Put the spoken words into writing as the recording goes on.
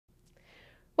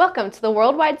Welcome to the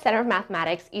Worldwide Center of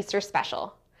Mathematics Easter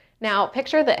Special. Now,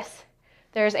 picture this.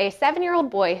 There's a 7-year-old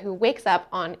boy who wakes up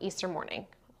on Easter morning.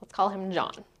 Let's call him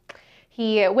John.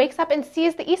 He wakes up and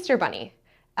sees the Easter Bunny.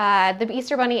 The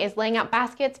Easter Bunny is laying out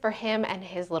baskets for him and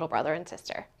his little brother and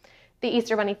sister. The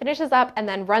Easter Bunny finishes up and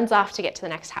then runs off to get to the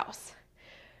next house.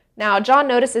 Now, John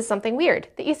notices something weird.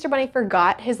 The Easter Bunny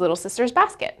forgot his little sister's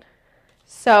basket.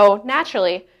 So,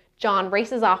 naturally, John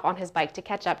races off on his bike to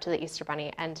catch up to the Easter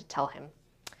Bunny and tell him.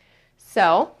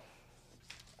 So,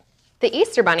 the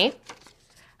Easter Bunny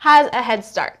has a head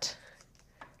start.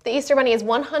 The Easter Bunny is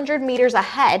 100 meters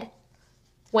ahead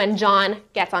when John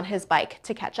gets on his bike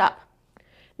to catch up.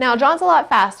 Now, John's a lot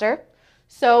faster,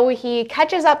 so he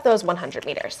catches up those 100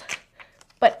 meters.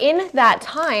 But in that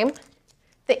time,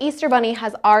 the Easter Bunny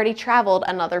has already traveled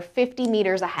another 50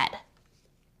 meters ahead.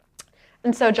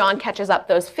 And so John catches up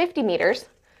those 50 meters,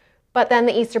 but then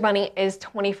the Easter Bunny is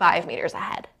 25 meters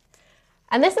ahead.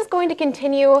 And this is going to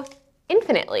continue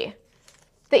infinitely.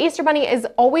 The Easter Bunny is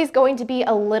always going to be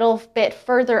a little bit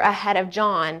further ahead of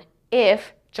John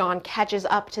if John catches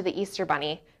up to the Easter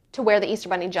Bunny to where the Easter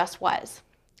Bunny just was.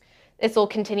 This will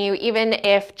continue even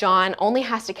if John only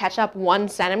has to catch up 1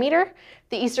 centimeter.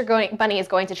 The Easter Bunny is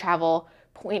going to travel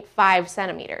 0.5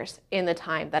 centimeters in the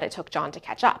time that it took John to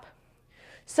catch up.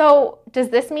 So does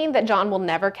this mean that John will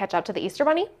never catch up to the Easter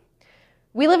Bunny?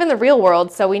 We live in the real world,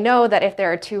 so we know that if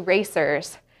there are 2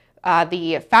 racers,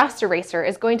 the faster racer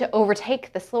is going to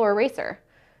overtake the slower racer.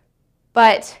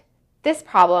 But this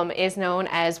problem is known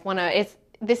as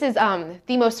the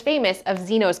most famous of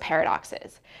Zeno's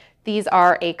paradoxes. These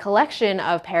are a collection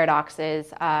of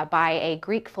paradoxes by a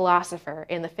Greek philosopher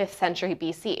in the 5th century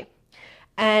BC.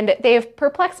 And they have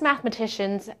perplexed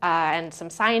mathematicians and some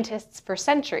scientists for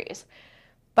centuries.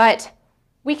 But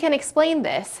we can explain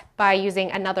this by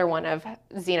using another one of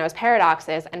Zeno's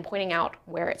paradoxes and pointing out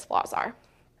where its flaws are.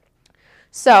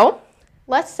 So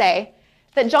let's say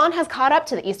that John has caught up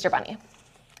to the Easter Bunny,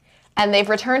 and they've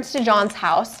returned to John's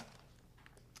house,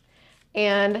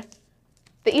 and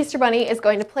the Easter Bunny is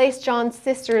going to place John's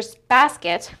sister's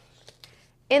basket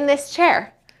in this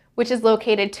chair, which is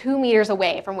located 2 meters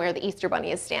away from where the Easter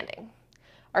Bunny is standing.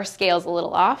 Our scale's a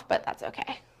little off, but that's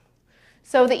okay.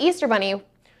 So the Easter Bunny,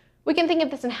 we can think of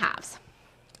this in halves.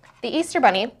 The Easter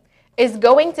Bunny is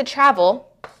going to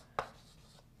travel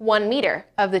 1 meter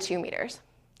of the 2 meters.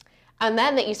 And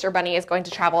then the Easter Bunny is going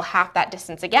to travel half that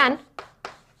distance again,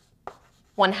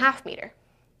 1/2 meter.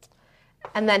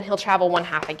 And then he'll travel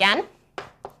 1/2 again,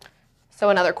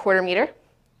 so another 1/4 meter,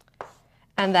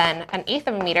 and then 1/8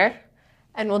 of a meter,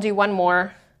 and we'll do one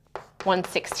more,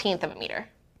 1/16 of a meter.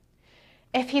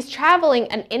 If he's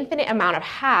traveling an infinite amount of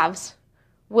halves,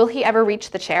 will he ever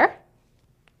reach the chair?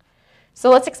 So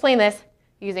let's explain this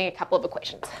using a couple of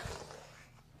equations.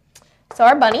 So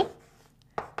our bunny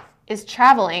is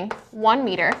traveling 1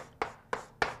 meter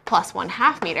plus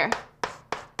 1/2 meter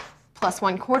plus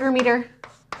 1/4 meter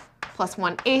plus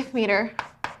 1/8 meter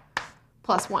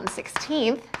plus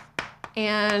 1/16,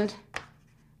 and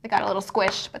it got a little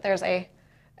squished, but there's a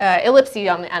ellipse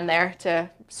on the end there to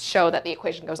show that the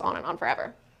equation goes on and on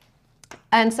forever.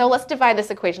 And so let's divide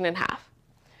this equation in half.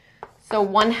 So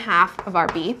 1/2 of our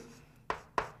b,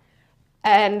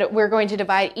 and we're going to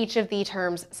divide each of the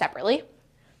terms separately.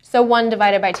 So 1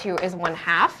 divided by 2 is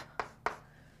 1/2,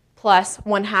 plus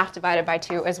 1/2 divided by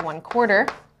 2 is 1/4,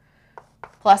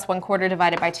 plus 1/4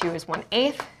 divided by 2 is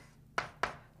 1/8,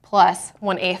 plus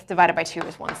 1/8 divided by 2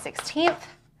 is 1/16,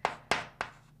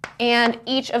 and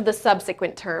each of the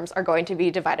subsequent terms are going to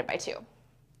be divided by 2.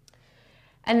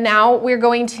 And now we're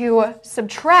going to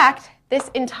subtract this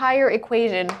entire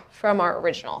equation from our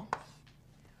original.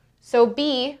 So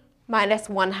b minus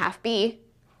 1/2 b,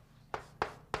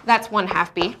 that's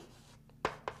 1/2 b.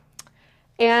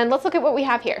 And let's look at what we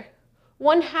have here.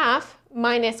 1/2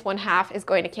 minus 1/2 is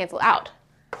going to cancel out.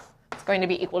 It's going to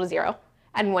be equal to 0.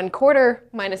 And 1/4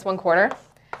 minus 1/4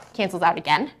 cancels out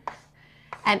again.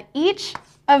 And each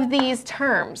of these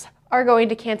terms are going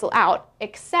to cancel out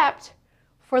except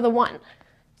for the 1.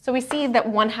 So we see that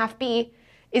 1/2 b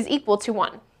is equal to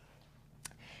 1.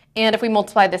 And if we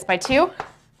multiply this by 2,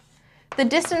 the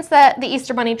distance that the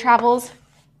Easter Bunny travels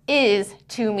is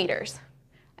 2 meters.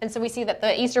 And so we see that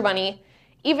the Easter Bunny,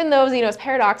 even though Zeno's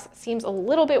paradox seems a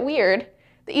little bit weird,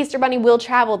 the Easter Bunny will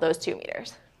travel those 2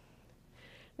 meters.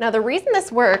 Now the reason this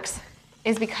works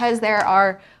is because there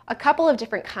are a couple of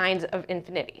different kinds of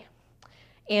infinity.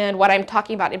 And what I'm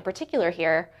talking about in particular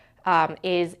here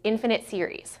is infinite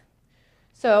series.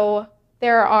 So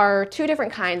there are 2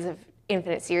 different kinds of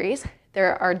infinite series.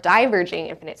 There are diverging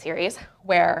infinite series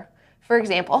where, for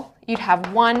example, you'd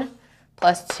have 1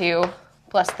 plus 2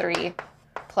 plus 3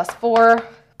 plus 4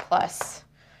 plus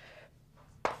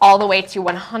all the way to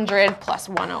 100 plus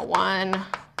 101,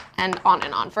 and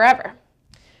on forever.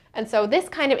 And so this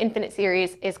kind of infinite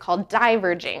series is called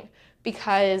diverging,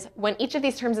 because when each of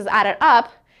these terms is added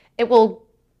up, it will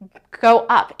go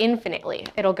up infinitely.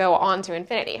 It'll go on to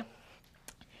infinity.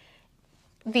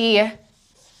 The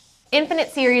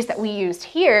infinite series that we used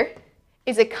here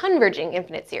is a converging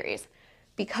infinite series,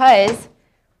 because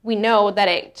we know that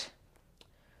it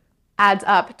adds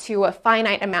up to a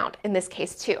finite amount, in this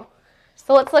case 2.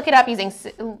 So let's look at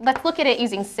it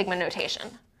using sigma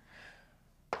notation.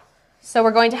 So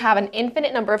we're going to have an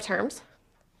infinite number of terms,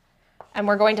 and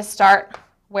we're going to start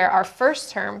where our first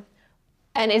term,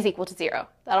 n is equal to 0.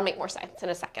 That'll make more sense in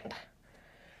a second.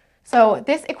 So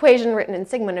this equation written in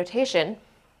sigma notation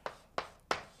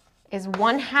is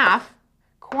 1/2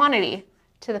 quantity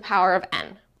to the power of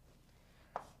n.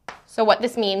 So what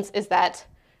this means is that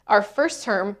our first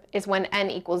term is when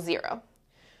n equals 0.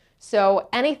 So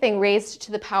anything raised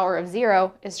to the power of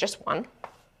 0 is just 1,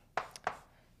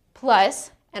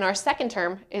 plus, and our second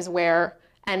term is where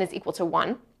n is equal to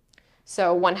 1.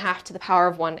 So 1/2 to the power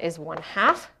of 1 is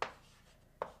 1/2.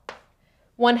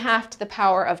 1/2 to the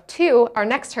power of 2, our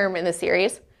next term in the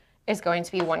series, is going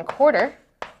to be 1/4.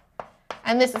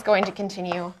 And this is going to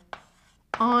continue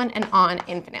on and on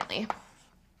infinitely.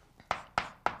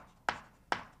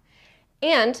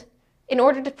 And in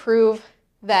order to prove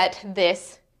that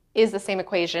this is the same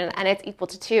equation and it's equal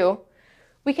to 2,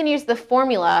 we can use the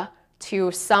formula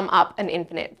to sum up an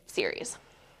infinite series.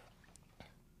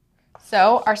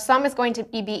 So our sum is going to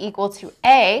be equal to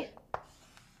a,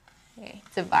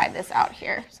 divide this out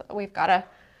here so that we've got a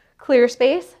clear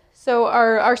space. So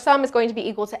our sum is going to be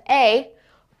equal to a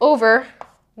over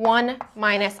 1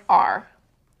 minus r,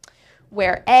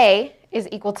 where a is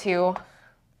equal to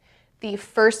the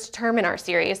first term in our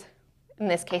series, in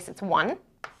this case it's 1,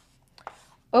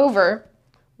 over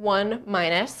 1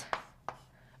 minus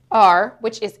r,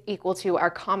 which is equal to our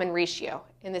common ratio.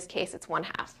 In this case, it's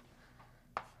 1/2.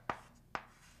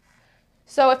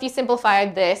 So if you simplify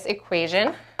this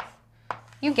equation,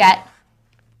 you get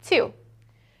 2.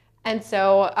 And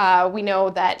so we know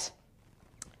that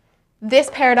this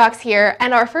paradox here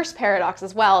and our first paradox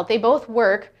as well, they both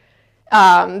work.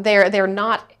 They're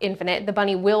not infinite. The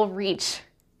bunny will reach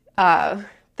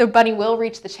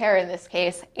the chair in this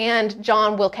case, and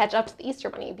John will catch up to the Easter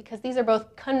Bunny, because these are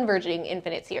both converging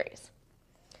infinite series.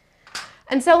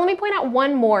 And so let me point out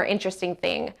one more interesting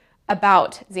thing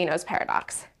about Zeno's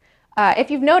paradox. If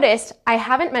you've noticed, I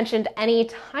haven't mentioned any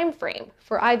time frame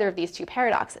for either of these two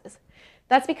paradoxes.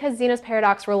 That's because Zeno's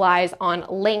paradox relies on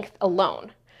length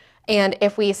alone. And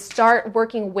if we start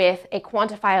working with a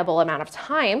quantifiable amount of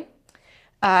time,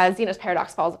 Zeno's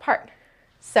paradox falls apart.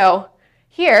 So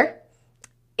here,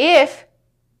 if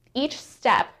each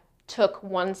step took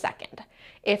 1 second,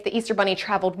 if the Easter Bunny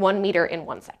traveled 1 meter in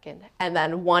 1 second, and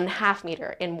then 1/2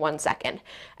 meter in 1 second,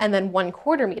 and then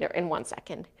 1/4 meter in 1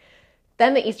 second,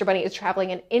 then the Easter Bunny is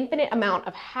traveling an infinite amount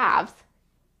of halves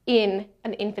in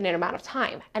an infinite amount of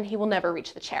time, and he will never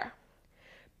reach the chair.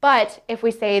 But if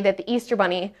we say that the Easter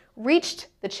Bunny reached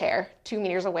the chair 2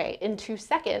 meters away in 2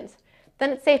 seconds,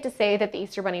 then it's safe to say that the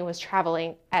Easter Bunny was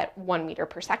traveling at 1 meter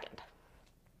per second.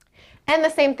 And the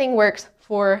same thing works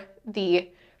for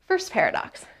the first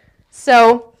paradox.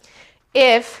 So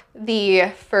if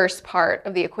the first part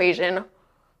of the equation,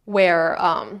 where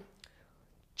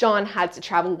John had to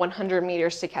travel 100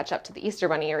 meters to catch up to the Easter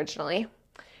Bunny originally,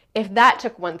 if that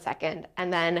took 1 second,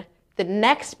 and then the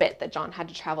next bit that John had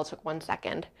to travel took 1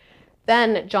 second,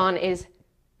 then John is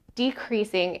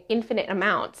decreasing infinite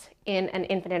amounts in an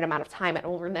infinite amount of time and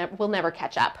will never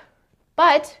catch up.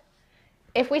 But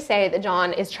if we say that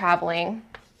John is traveling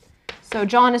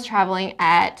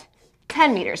at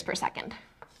 10 meters per second.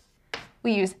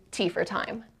 We use t for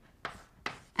time.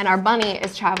 And our bunny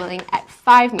is traveling at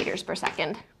 5 meters per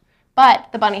second.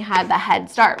 But the bunny had the head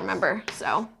start, remember?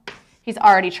 So he's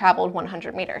already traveled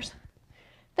 100 meters.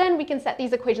 Then we can set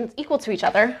these equations equal to each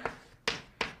other.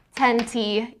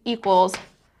 10t equals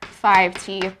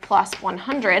 5t plus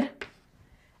 100,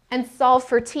 and solve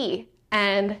for t.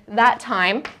 And that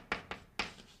time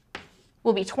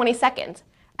will be 20 seconds.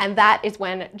 And that is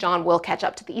when John will catch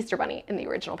up to the Easter Bunny in the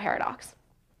original paradox.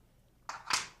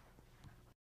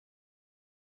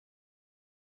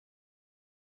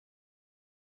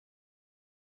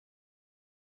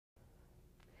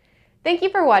 Thank you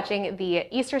for watching the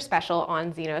Easter special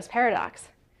on Zeno's paradox.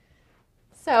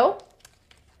 So,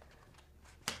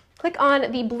 click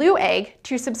on the blue egg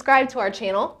to subscribe to our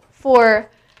channel for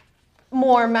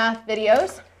more math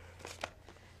videos.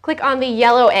 Click on the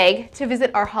yellow egg to visit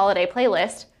our holiday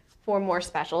playlist for more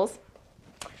specials.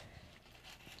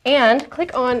 And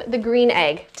click on the green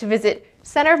egg to visit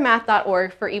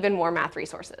centerofmath.org for even more math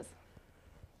resources.